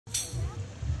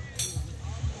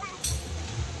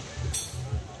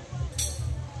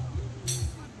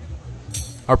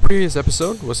Our previous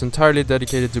episode was entirely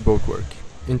dedicated to boat work.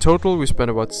 In total, we spent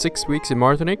about 6 weeks in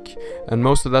Martinique, and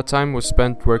most of that time was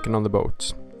spent working on the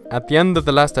boat. At the end of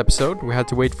the last episode, we had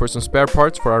to wait for some spare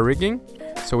parts for our rigging,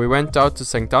 so we went out to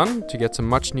Saint-Anne to get some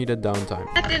much needed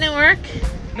downtime. That didn't work.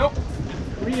 Nope.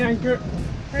 Re-anchor.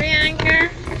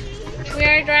 Re-anchor. We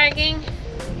are dragging.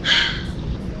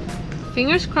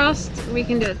 Fingers crossed we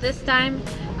can do it this time.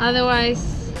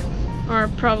 Otherwise, or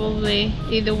probably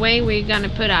either way, we're gonna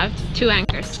put out 2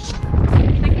 anchors.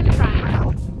 Second try.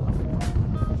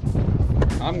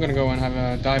 I'm gonna go and have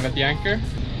a dive at the anchor.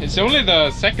 It's only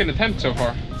the second attempt so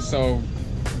far, so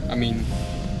I mean,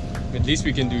 at least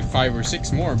we can do 5 or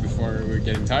 6 more before we're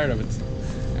getting tired of it,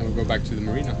 and we'll go back to the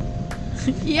marina.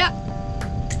 Yeah.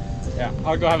 Yeah,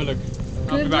 I'll go have a look.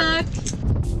 I'll Good be back. luck.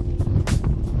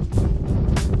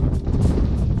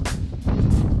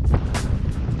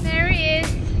 There he is.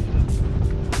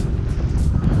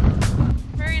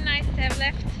 Very nice to have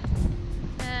left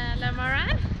La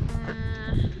Marin.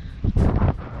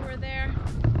 We were there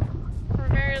for a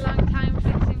very long time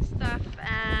fixing stuff,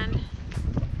 and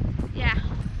yeah,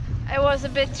 it was a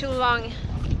bit too long.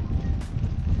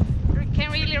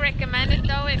 Can really recommend it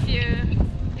though if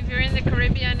you're in the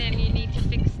Caribbean and you need to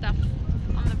fix stuff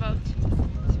on the boat.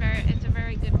 It's a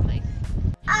very good place.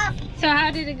 So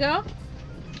how did it go?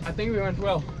 I think we went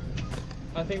well.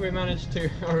 I think we managed to,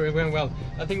 or it went well.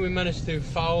 I think we managed to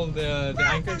foul the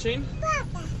anchor chain.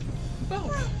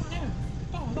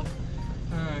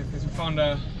 Because we found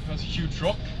a huge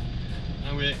rock,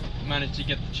 and we managed to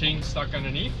get the chain stuck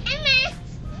underneath.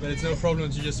 But it's no problem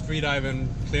to just free dive and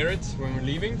clear it when we're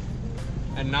leaving.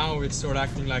 And now it's sort of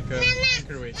acting like a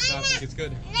anchor weight, so I think it's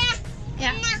good.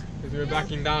 Yeah. Because we were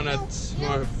backing down at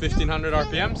more 1500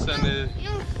 RPMs and the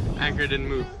anchor didn't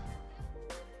move.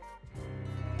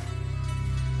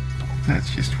 That's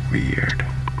just weird.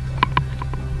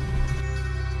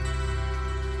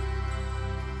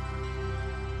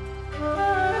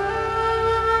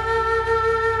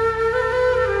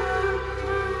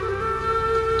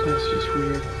 That's just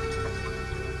weird.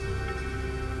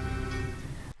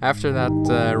 After that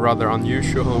rather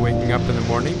unusual waking up in the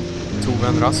morning, Tove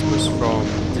and Rasmus from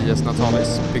DS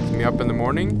Natalis picked me up in the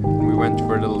morning, and we went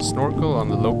for a little snorkel on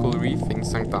the local reef in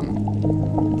Saint-Anne.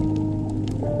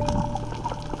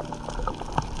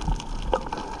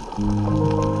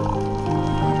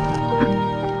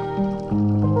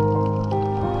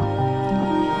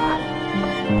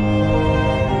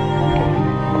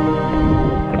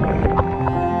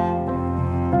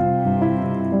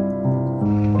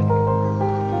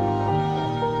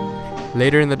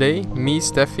 Later in the day, me,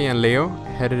 Steffi and Leo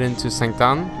headed into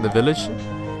Saint-Anne, the village,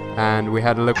 and we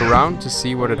had a look around to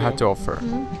see what it had to offer.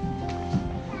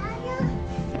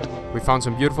 We found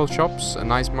some beautiful shops, a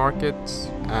nice market,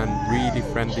 and really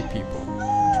friendly people.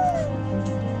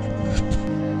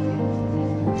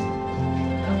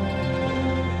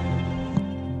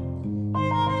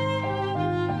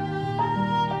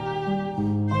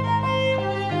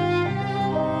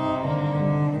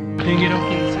 Can you get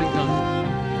up in Saint-Anne?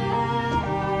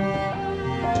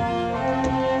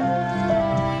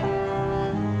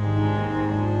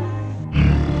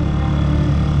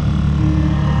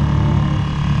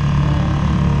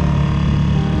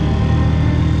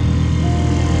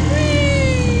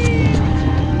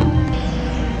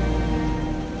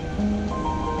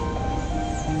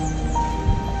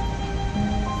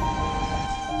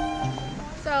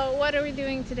 So what are we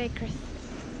doing today, Chris?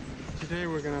 Today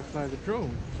we're gonna fly the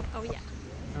drone, Oh yeah.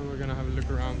 and we're gonna have a look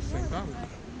around Saint-Anne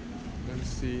and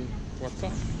see what's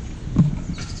up.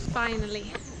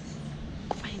 Finally.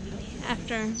 Finally.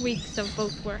 After weeks of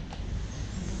boat work.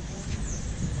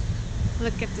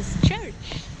 Look at this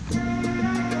church.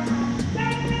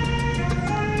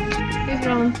 Det är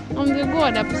bra. Om du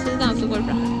går där på sidan så går det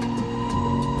bra.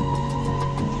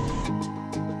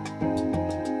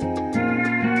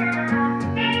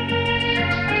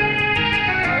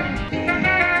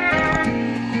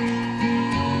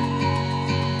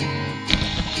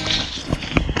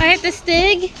 Jag heter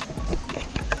Stig.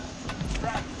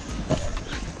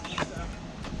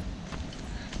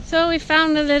 So we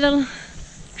found a little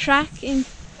track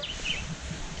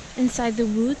inside the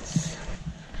woods.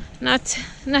 Not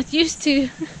used to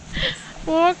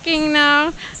walking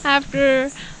now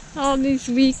after all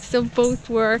these weeks of boat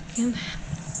work and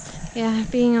yeah,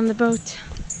 being on the boat.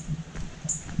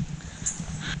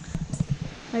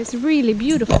 It's really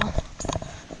beautiful.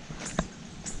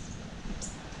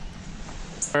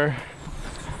 We're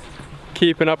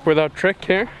keeping up with our trek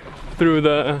here through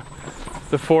the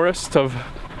forest of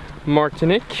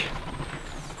Martinique.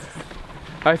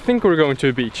 I think we're going to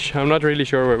a beach. I'm not really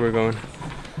sure where we're going.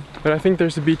 But I think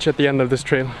there's a beach at the end of this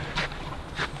trail.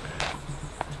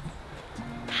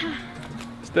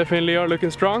 Steffi and Leo are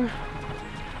looking strong.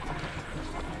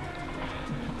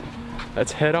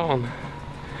 Let's head on.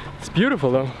 It's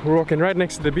beautiful though. We're walking right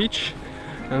next to the beach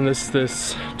and there's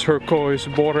this turquoise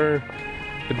water.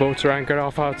 The boats are anchored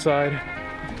off outside.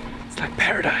 It's like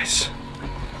paradise.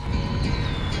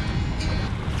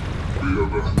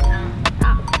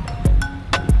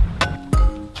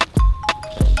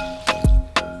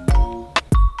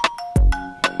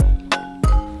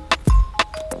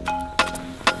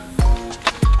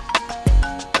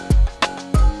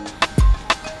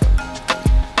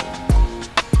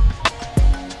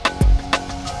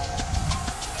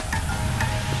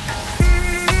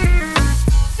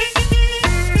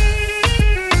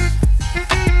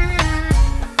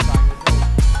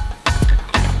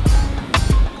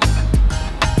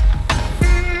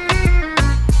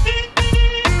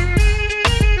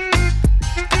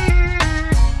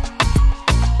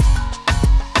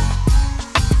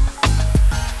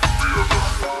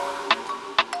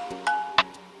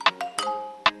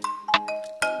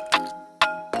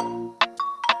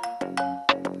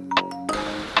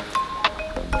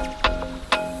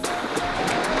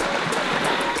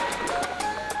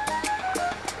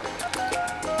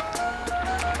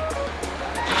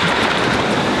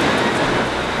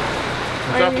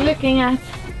 What are you looking at?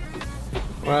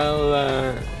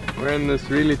 Well, we're in this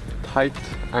really tight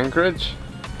anchorage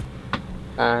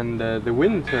and the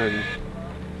wind turned.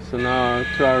 So now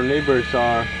two of our neighbors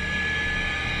are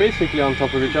basically on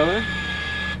top of each other.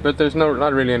 But there's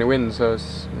not really any wind, so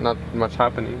it's not much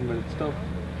happening, but it's still...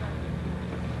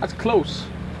 That's close.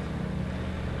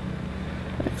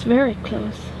 It's very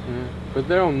close. Yeah. But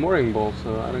they're on mooring balls,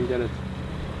 so I don't get it.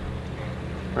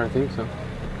 Or I think so.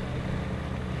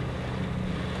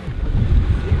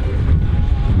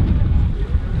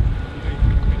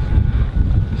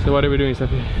 So what are we doing,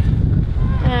 Steffi?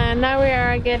 Now we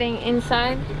are getting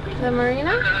inside the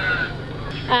marina.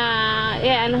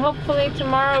 Yeah, and hopefully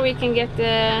tomorrow we can get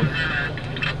the...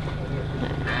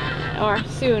 or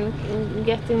soon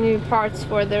get the new parts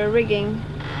for the rigging.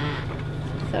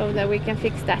 So that we can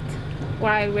fix that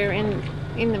while we're in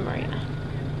the marina.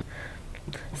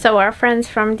 So our friends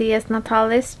from DS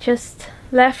Natalis just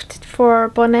left for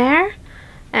Bonaire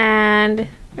and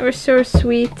they were so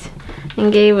sweet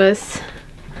and gave us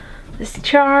this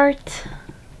chart,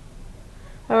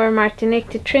 our Martinique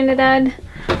to Trinidad,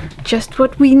 just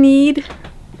what we need,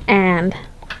 and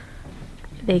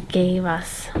they gave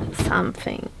us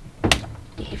something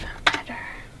even better.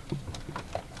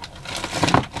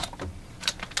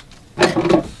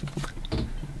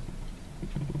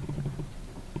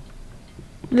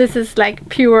 This is like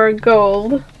pure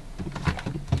gold.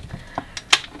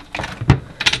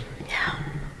 Yeah,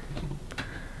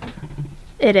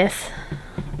 it is.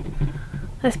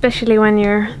 Especially when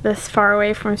you're this far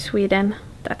away from Sweden,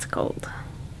 that's gold.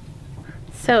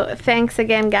 So thanks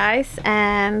again, guys,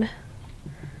 and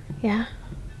yeah,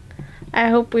 I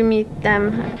hope we meet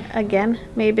them again,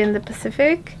 maybe in the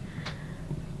Pacific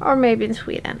or maybe in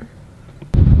Sweden.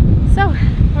 So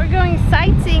we're going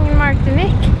sightseeing in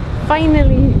Martinique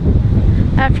finally,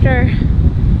 after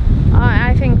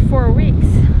I think 4 weeks.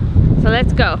 So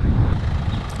let's go.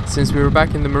 Since we were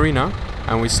back in the marina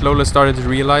and we slowly started to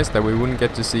realize that we wouldn't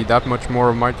get to see that much more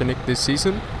of Martinique this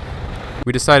season,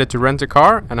 we decided to rent a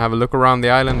car and have a look around the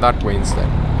island that way instead.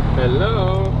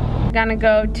 Hello! We're gonna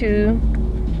go to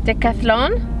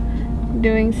Decathlon,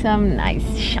 doing some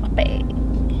nice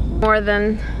shopping. More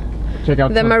than Check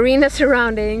out the marina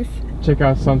surroundings. Check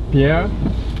out St. Pierre.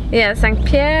 Yeah, St.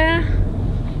 Pierre.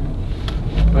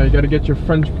 You gotta get your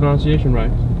French pronunciation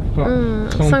right.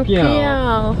 St.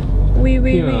 Pierre. Oui,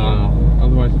 oui, oui.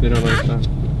 Otherwise they don't understand.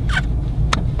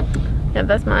 Yeah,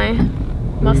 that's my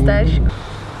mustache.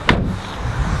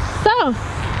 So,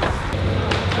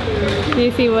 do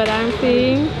you see what I'm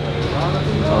seeing?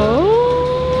 Oh!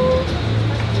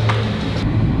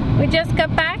 We just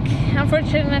got back.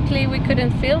 Unfortunately, we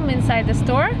couldn't film inside the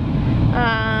store.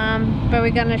 But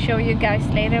we're gonna show you guys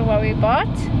later what we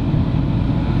bought.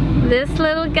 This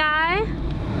little guy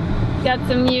got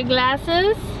some new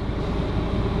glasses.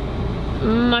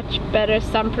 Much better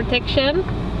sun protection.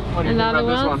 What do you think Another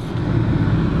about one.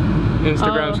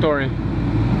 Instagram story.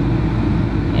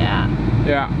 Yeah.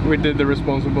 Yeah, we did the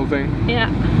responsible thing. Yeah.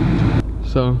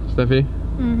 So, Steffi,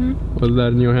 what's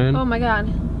that in your hand? Oh my god.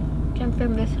 Can't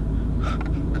film this.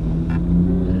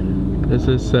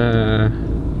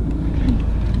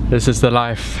 This is the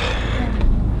life.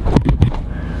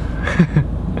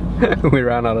 We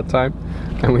ran out of time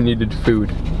and we needed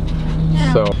food.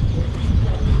 Yeah. So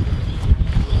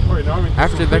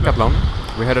after Decathlon,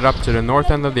 we headed up to the north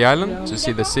end of the island to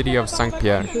see the city of St.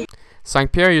 Pierre.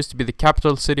 St. Pierre used to be the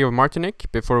capital city of Martinique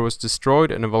before it was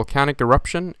destroyed in a volcanic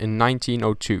eruption in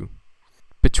 1902.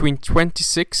 Between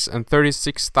 26 and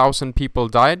 36,000 people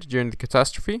died during the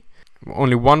catastrophe.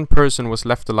 Only one person was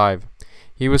left alive.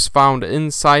 He was found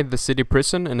inside the city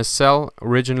prison in a cell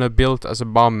originally built as a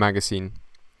bomb magazine.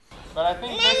 But I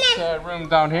think this room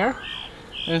down here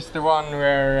is the one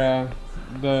where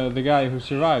the guy who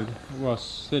survived was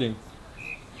sitting.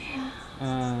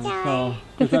 So,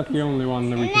 because that's the only one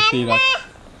that we can see that's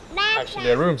actually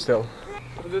a room still.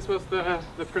 So this was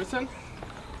the prison.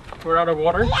 We're out of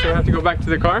water, so we have to go back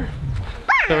to the car.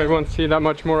 So we won't see that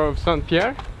much more of St.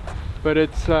 Pierre. But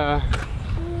it's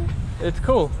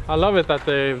cool. I love it that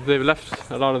they've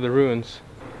left a lot of the ruins.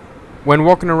 When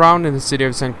walking around in the city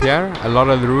of St. Pierre, a lot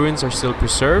of the ruins are still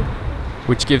preserved,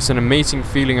 which gives an amazing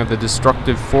feeling of the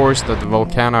destructive force that the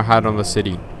volcano had on the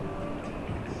city.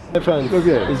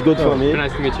 Okay. It's good for me.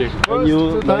 Nice to meet you. And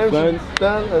you, my friend,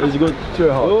 it's good to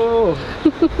your heart. Oh!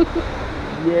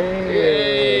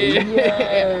 Yay!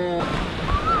 Yeah!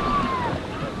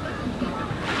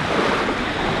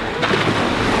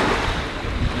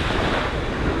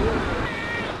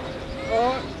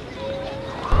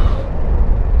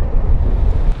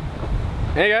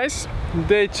 Hey guys,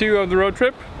 day 2 of the road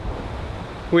trip.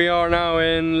 We are now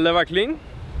in KnotVikings.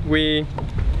 We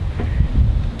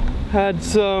had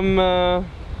some a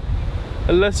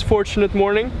less fortunate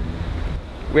morning.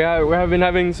 We have been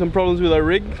having some problems with our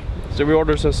rig, so we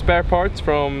ordered some spare parts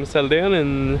from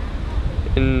Selden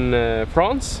in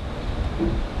France,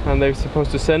 and they're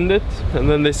supposed to send it, and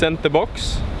then they sent the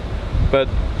box, but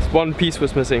one piece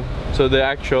was missing, so the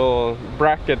actual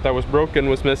bracket that was broken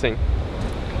was missing.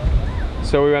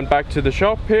 So we went back to the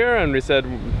shop here and we said,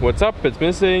 what's up, it's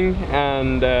missing,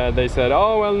 and they said,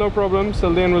 oh well, no problem,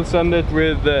 Selden will send it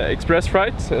with express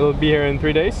freight, it'll be here in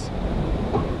 3 days.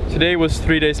 Today was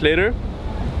 3 days later.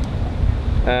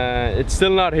 It's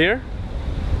still not here,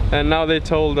 and now they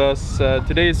told us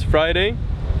today is Friday,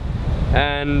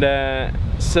 and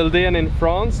Selden in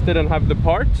France didn't have the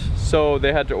part, so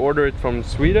they had to order it from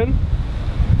Sweden.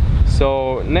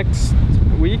 So next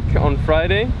week on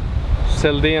Friday,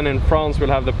 Selden in France will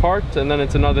have the part, and then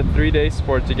it's another 3 days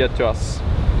for it to get to us.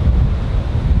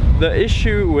 The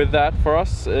issue with that for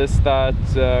us is that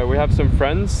we have some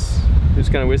friends who's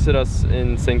gonna visit us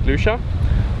in St. Lucia.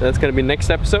 That's gonna be next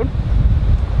episode.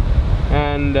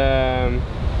 And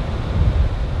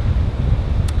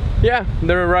yeah,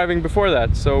 they're arriving before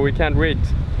that, so we can't wait.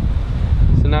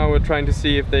 So now we're trying to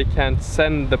see if they can't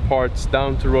send the parts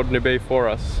down to Rodney Bay for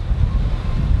us.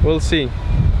 We'll see.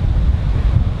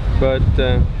 But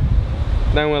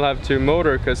then we'll have to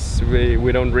motor, because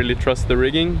we don't really trust the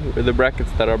rigging with the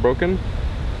brackets that are broken.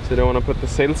 So they don't want to put the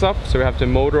sails up, so we have to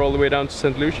motor all the way down to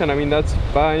St. Lucia. I mean, that's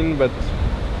fine, but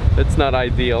it's not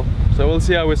ideal. So we'll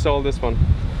see how we solve this one.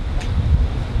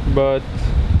 But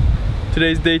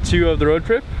today's day 2 of the road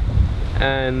trip,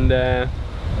 and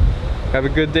have a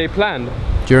good day planned.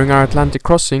 During our Atlantic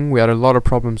crossing, we had a lot of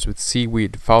problems with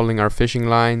seaweed fouling our fishing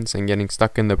lines and getting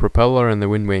stuck in the propeller and the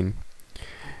wind vane.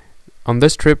 On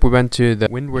this trip we went to the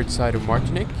windward side of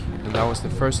Martinique, and that was the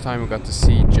first time we got to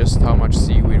see just how much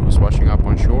seaweed was washing up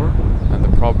on shore and the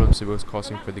problems it was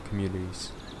causing for the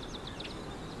communities.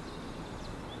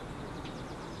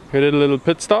 We did a little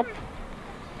pit stop,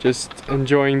 just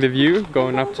enjoying the view,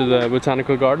 going up to the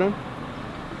botanical garden.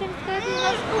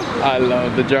 I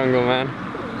love the jungle, man.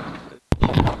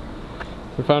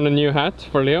 We found a new hat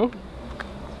for Leo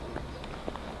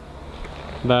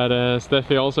that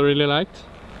Steffi also really liked.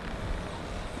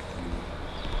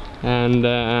 And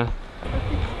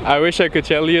I wish I could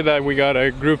tell you that we got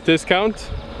a group discount.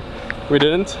 We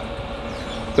didn't,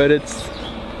 but it's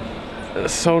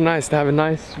so nice to have a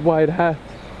nice wide hat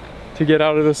to get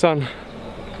out of the sun,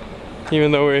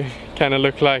 even though we kind of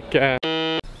look like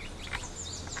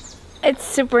It's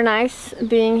super nice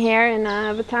being here in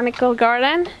a botanical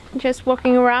garden, just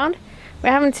walking around. We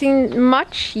haven't seen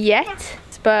much yet,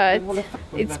 but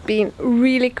it's been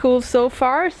really cool so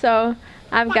far, so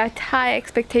I've got high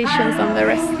expectations on the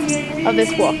rest of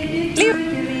this walk.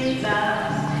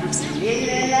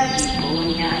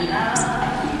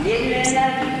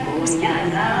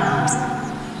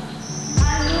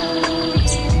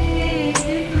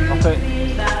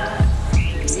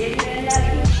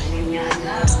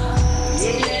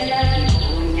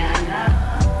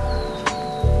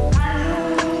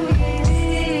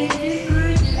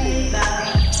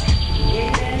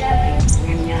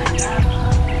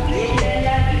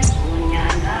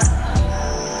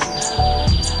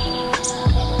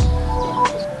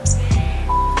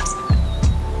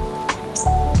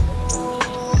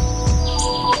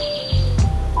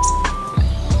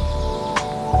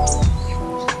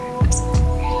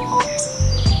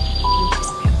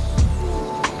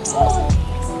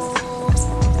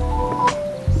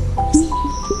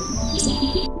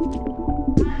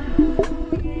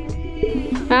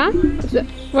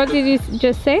 What did you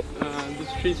just say?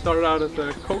 This tree started out as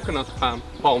a coconut palm,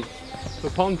 a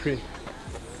palm tree.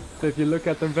 So if you look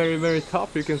at the very, very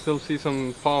top, you can still see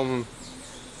some palm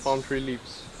tree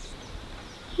leaves.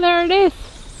 There it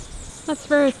is. That's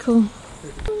very cool.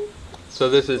 So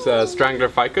this is a strangler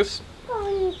ficus.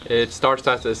 It starts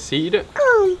as a seed.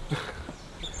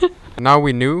 Now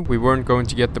we knew we weren't going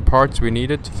to get the parts we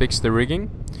needed to fix the rigging.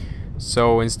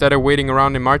 So instead of waiting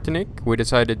around in Martinique, we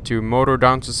decided to motor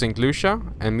down to St. Lucia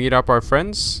and meet up our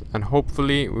friends, and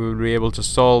hopefully we will be able to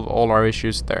solve all our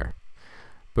issues there.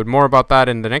 But more about that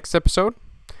in the next episode.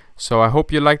 So I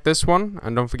hope you liked this one,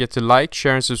 and don't forget to like,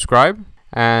 share and subscribe,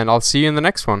 and I'll see you in the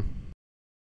next one.